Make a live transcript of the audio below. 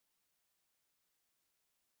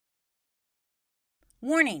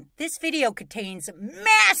Warning, this video contains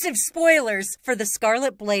massive spoilers for the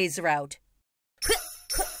Scarlet Blaze route.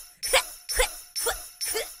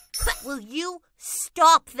 Will you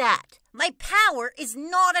stop that? My power is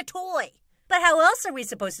not a toy. But how else are we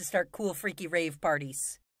supposed to start cool, freaky rave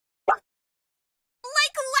parties? Like,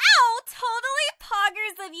 wow, totally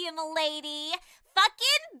poggers of you, m'lady.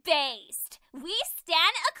 Fucking based. We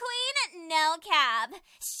stan a queen, no cap.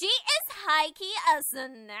 She is high-key a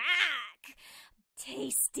snack.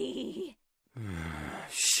 Tasty.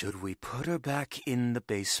 Should we put her back in the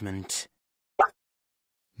basement?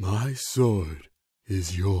 My sword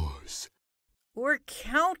is yours. We're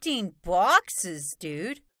counting boxes,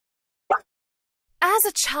 dude. As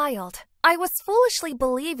a child, I was foolishly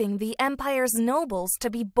believing the Empire's nobles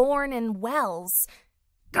to be born in wells.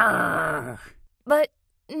 Grr. But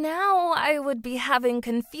now I would be having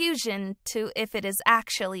confusion to if it is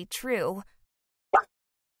actually true.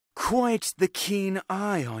 Quite the keen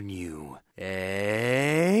eye on you,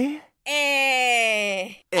 eh?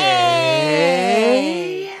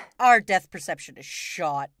 Our death perception is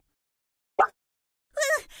shot. Happy,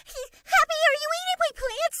 are you eating my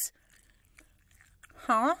plants?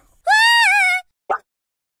 Huh?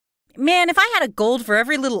 Man, if I had a gold for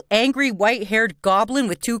every little angry white-haired goblin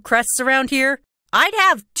with 2 crests around here, I'd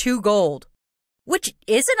have 2 gold. Which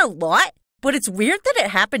isn't a lot, but it's weird that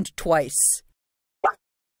it happened twice.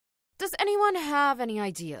 Does anyone have any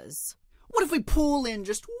ideas? What if we pull in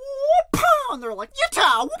just whoop-pow, and they're like,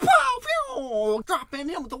 yatta, whoop-pow, drop in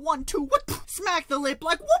him with a 1-2, whoop, smack the lip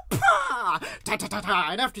like whoop-pow, ta-ta-ta-ta,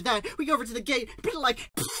 and after that, we go over to the gate, be like,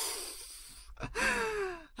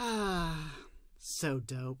 so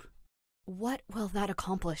dope. What will that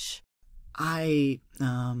accomplish? Maybe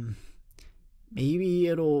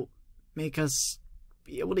it'll make us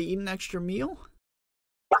be able to eat an extra meal?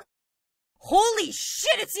 Holy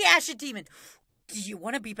shit, it's the ASHE demon! Do you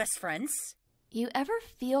want to be best friends? You ever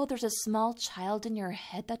feel there's a small child in your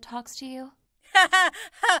head that talks to you?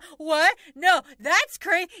 What? No, that's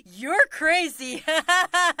crazy. You're crazy. Get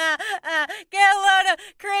a load of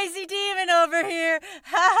crazy demon over here.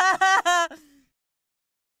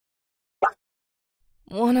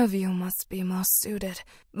 One of you must be most suited,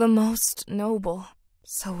 the most noble.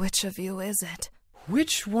 So which of you is it?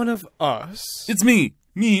 Which one of us? It's me.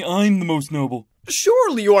 I'm the most noble.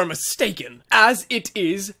 Surely you are mistaken, as it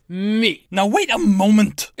is me. Now wait a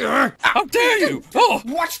moment. How dare you? Oh,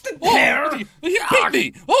 watch the hair. He beat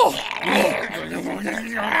me. Oh.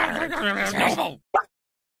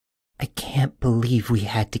 I can't believe we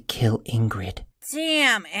had to kill Ingrid.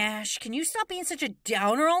 Damn, Ash, can you stop being such a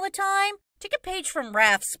downer all the time? Take a page from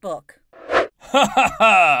RAPH's book. Ha ha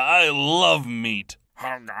ha! I love meat.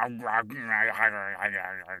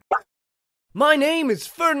 My name is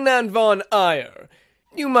Ferdinand von Eyre.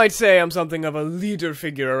 You might say I'm something of a leader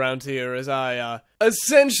figure around here, as I,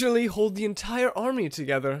 essentially hold the entire army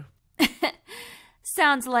together.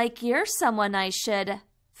 Sounds like you're someone I should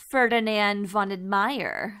Ferdinand von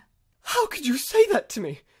admire. How could you say that to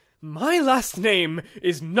me? My last name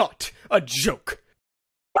is not a joke.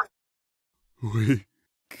 We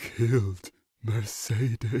killed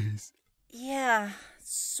Mercedes. Yeah,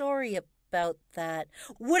 sorry about that.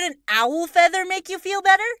 Would an owl feather make you feel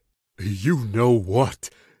better? You know what?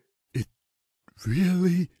 It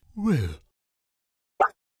really will.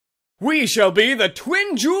 We shall be the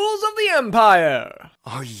twin jewels of the Empire!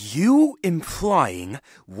 Are you implying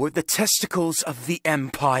we're the testicles of the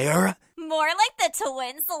Empire? More like the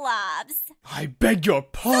twin slobs. I beg your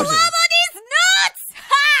pardon. Slob on these nuts!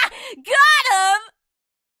 Ha! Got him!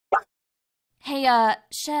 Hey,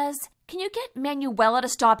 SHEZ, can you get Manuela to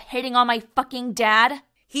stop hating on my fucking dad?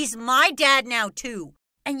 He's my dad now, too.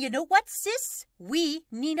 And you know what, sis? We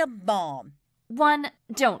need a mom. 1,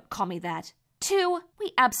 don't call me that. 2,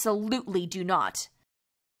 we absolutely do not.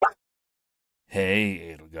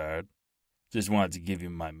 Hey, EDELGARD. Just wanted to give you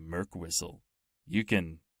my Merc whistle. You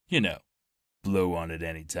can, blow on it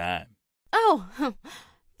any time. Oh,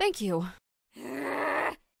 thank you.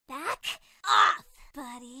 Back off,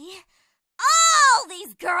 buddy. All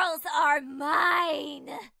these girls are mine.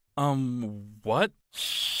 What?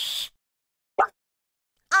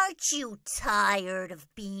 Aren't you tired of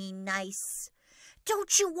being nice?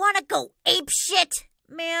 Don't you want to go apeshit?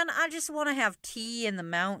 Man, I just want to have tea in the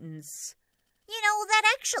mountains. You know, that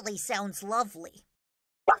actually sounds lovely.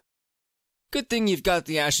 Good thing you've got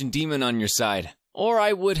the Ashen Demon on your side, or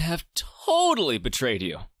I would have totally betrayed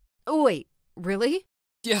you. Oh, wait, really?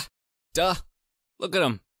 Yeah, duh. Look at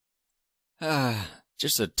him.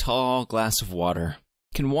 Just a tall glass of water.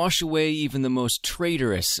 Can wash away even the most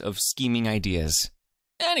traitorous of scheming ideas.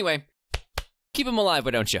 Anyway, keep him alive,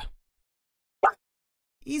 why don't you?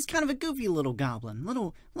 He's kind of a goofy little goblin.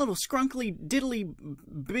 Little scrunkly, diddly,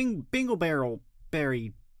 binglebarrel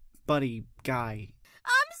berry buddy guy.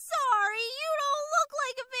 I'm sorry, you don't look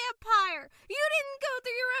like a vampire. You didn't go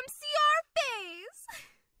through your MCR phase.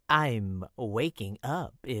 I'm waking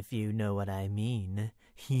up, if you know what I mean.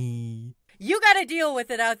 You gotta deal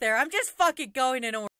with it out there. I'm just fucking going in order.